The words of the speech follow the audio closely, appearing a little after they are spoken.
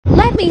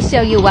Let me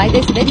show you why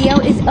this video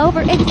is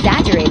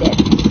over-exaggerated.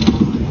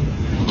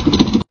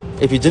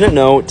 If you didn't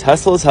know,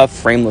 Teslas have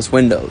frameless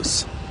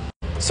windows.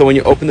 So when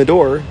you open the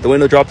door, the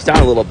window drops down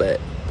a little bit.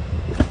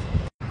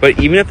 But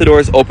even if the door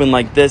is open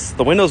like this,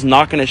 the window's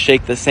not going to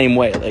shake the same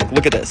way. Like,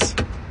 look at this.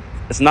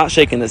 It's not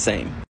shaking the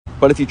same.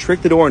 But if you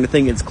trick the door into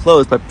thinking it's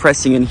closed by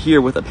pressing in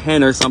here with a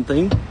pen or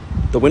something,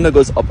 the window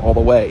goes up all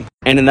the way.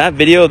 And in that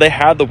video, they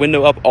had the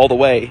window up all the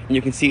way, and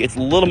you can see it's a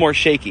little more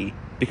shaky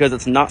because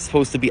it's not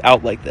supposed to be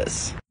out like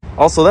this.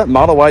 Also, that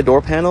Model Y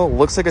door panel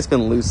looks like it's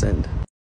been loosened.